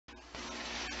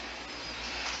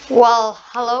Well,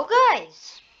 hello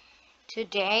guys.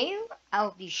 Today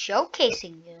I'll be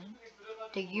showcasing you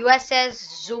the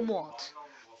USS Zumwalt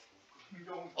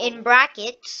in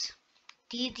brackets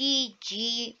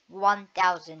DDG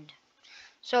 1000.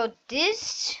 So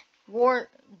this war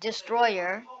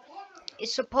destroyer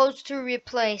is supposed to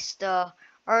replace the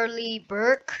early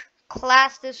Burke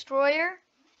class destroyer,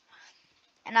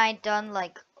 and I done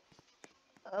like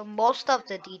most of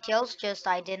the details, just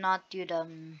I did not do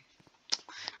them.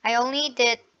 I only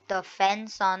did the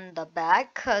fence on the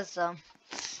back cuz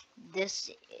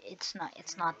this it's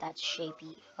not that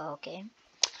shapy. Okay,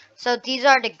 so these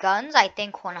are the guns. I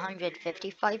think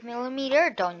 155 millimeter.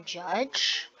 Don't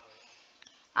judge.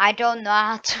 I don't know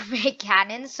how to make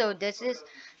cannons, so this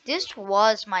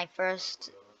was my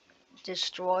first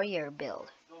destroyer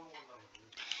build.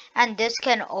 And this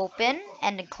can open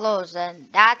and close, and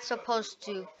that's supposed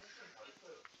to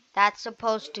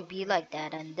be like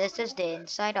that. And this is the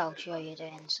inside. I'll show you the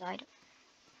inside.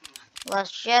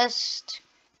 Let's just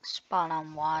spawn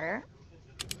on water.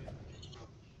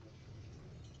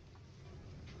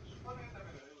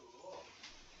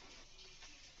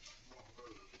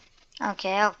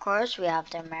 Okay, of course we have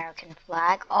the American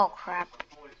flag. Oh crap.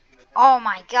 Oh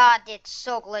my god, it's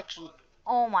so glitchy.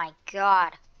 Oh my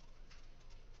god.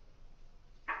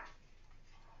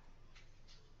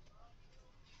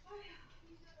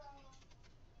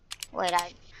 Wait,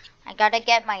 I gotta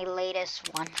get my latest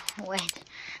one. Wait.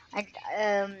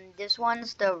 This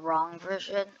one's the wrong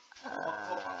version.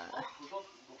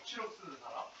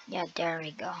 Yeah, there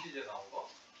we go.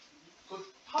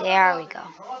 There we go.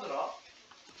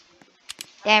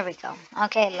 There we go.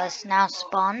 Okay, let's now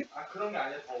spawn.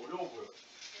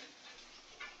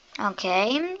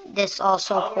 Okay, this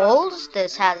also holds.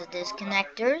 This has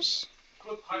disconnectors.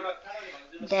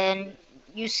 Then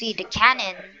you see the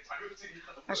cannon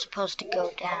are supposed to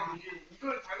go down,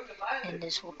 and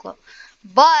this will close.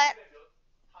 But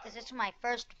this is my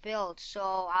first build,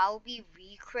 so I'll be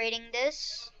recreating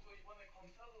this,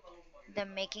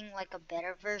 then making like a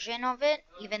better version of it.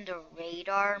 Even the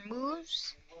radar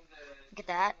moves. Look at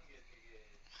that.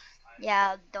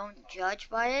 Yeah, don't judge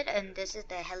by it. And this is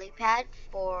the helipad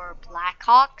for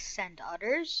Blackhawks and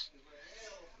others.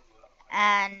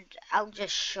 And I'll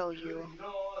just show you.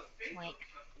 Wait.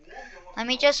 Let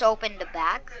me just open the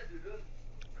back.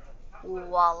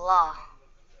 Voila.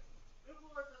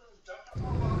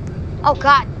 Oh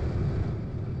god.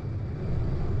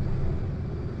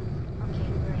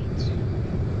 Okay, great.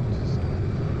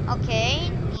 Okay,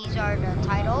 these are the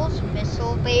titles.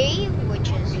 Missile Bay, which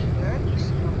is here. You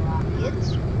see the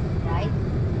rockets right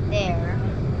there.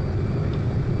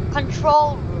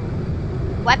 Control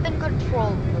room. Weapon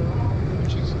control room,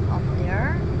 which is up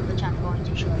there, which I'm going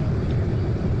to show you later.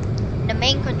 The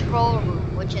main control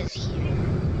room, which is here.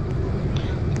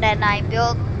 And then I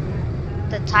built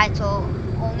the title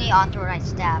only authorized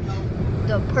staff.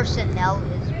 The personnel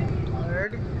is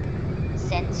blurred,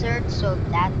 censored, so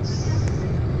that's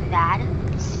bad.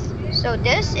 So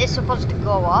this is supposed to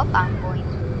go up. I'm going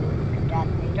to do that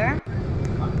later.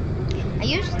 I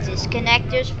use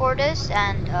disconnectors for this,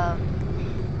 and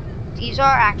these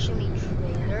are actually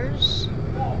trailers.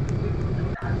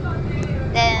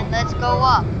 Then let's go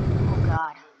up. Oh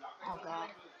god. Oh god.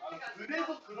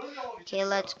 Okay,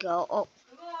 let's go.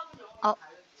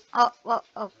 Well,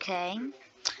 okay.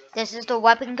 This is the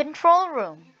weapon control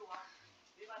room.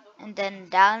 And then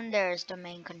down there's the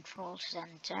main control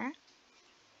center.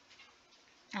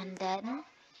 And then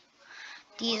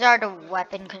these are the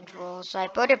weapon controls. I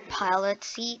put a pilot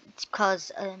seat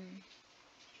because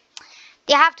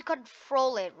they have to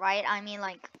control it, right? I mean,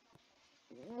 like,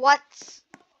 why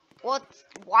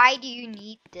do you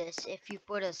need this if you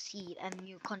put a seat and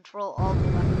you control all the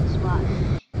weapons by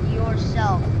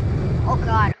yourself? Oh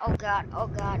god, oh god, oh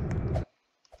god.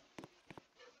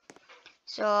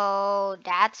 So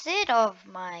that's it of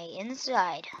my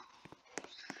inside.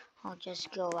 I'll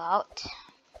just go out.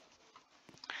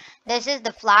 This is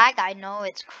the flag. I know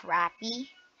it's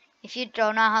crappy. If you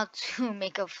don't know how to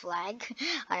make a flag,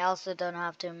 I also don't know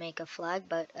how to make a flag,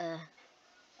 but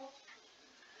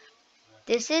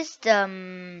this is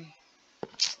the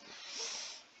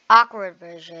awkward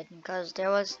version because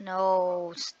there was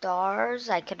no stars.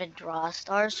 I couldn't draw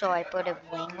stars, so I put in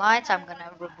wing lights. I'm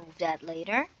gonna remove that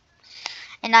later.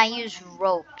 And I use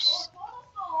ropes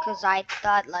because I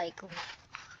thought, like,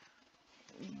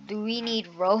 do we need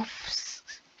ropes?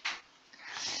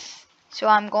 So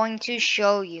I'm going to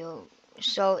show you.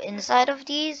 So inside of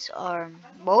these are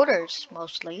motors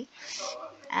mostly,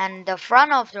 and the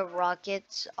front of the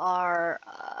rockets are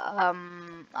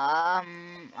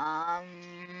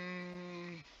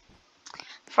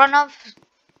front of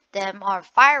them are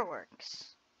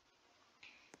fireworks.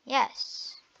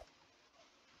 Yes.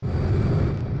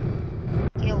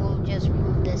 Okay, we'll just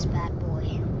move this bad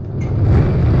boy.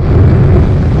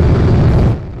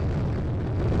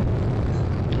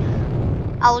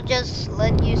 I'll just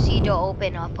let you see the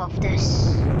open up of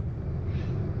this.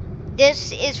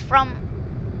 This is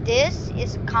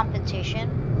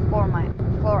competition for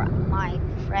my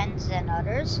friends and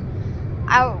others.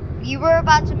 We were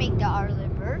about to make the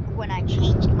Arleberg when I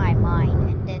changed my mind,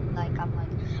 and then I'm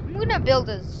gonna build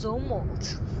a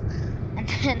Zumwalt. And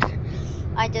then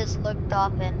I just looked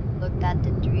up and looked at the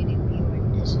 3D viewer,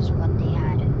 and this is what they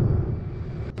had.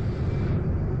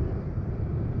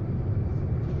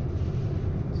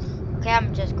 Okay,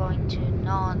 I'm just going to,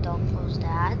 no, don't close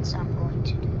that, so I'm going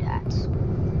to do that.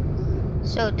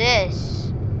 So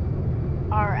this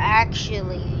are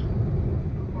actually,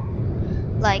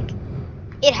 like,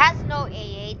 it has no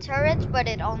AA turrets, but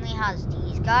it only has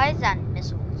these guys and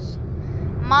missiles.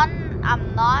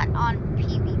 I'm not on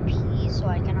PvP, so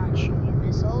I cannot shoot you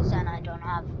missiles, and I don't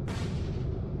have.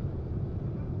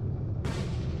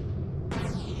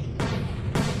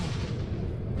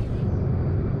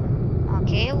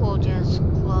 Okay, we'll just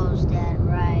close that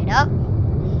right up.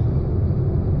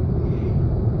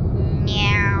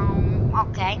 Meow.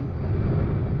 Okay.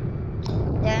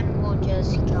 Then we'll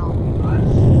just go.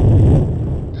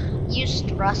 Use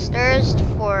thrusters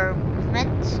for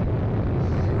movement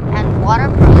and water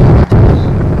propellers.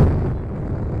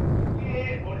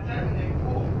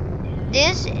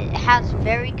 This has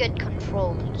very good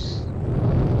controls.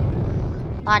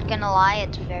 Not gonna lie,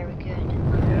 it's very good.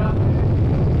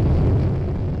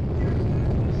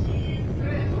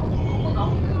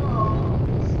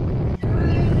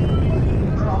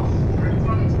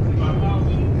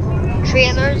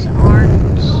 Trailers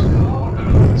aren't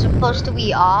supposed to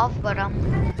be off, but I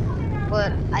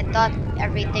thought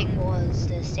everything was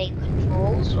the same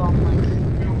control, so I'm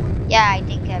like, yeah, I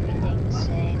think everything's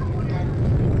same. And then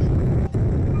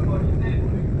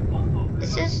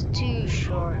this is too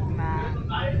short, man.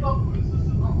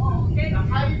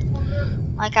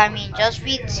 Like, I mean, just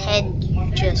pretend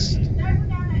you just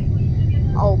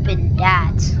opened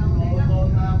that,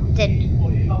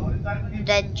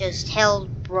 then just hell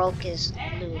broke his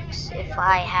loose. If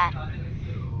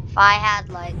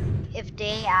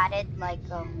they added like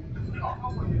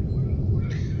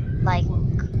like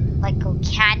a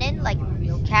cannon, like a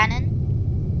real cannon,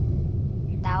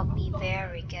 that would be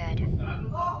very good.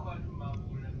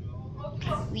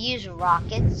 We use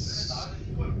rockets.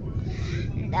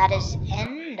 And that is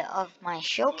end of my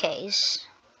showcase.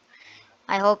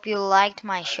 I hope you liked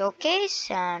my showcase,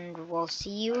 and we'll see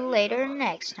you later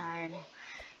next time.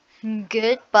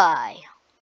 Goodbye.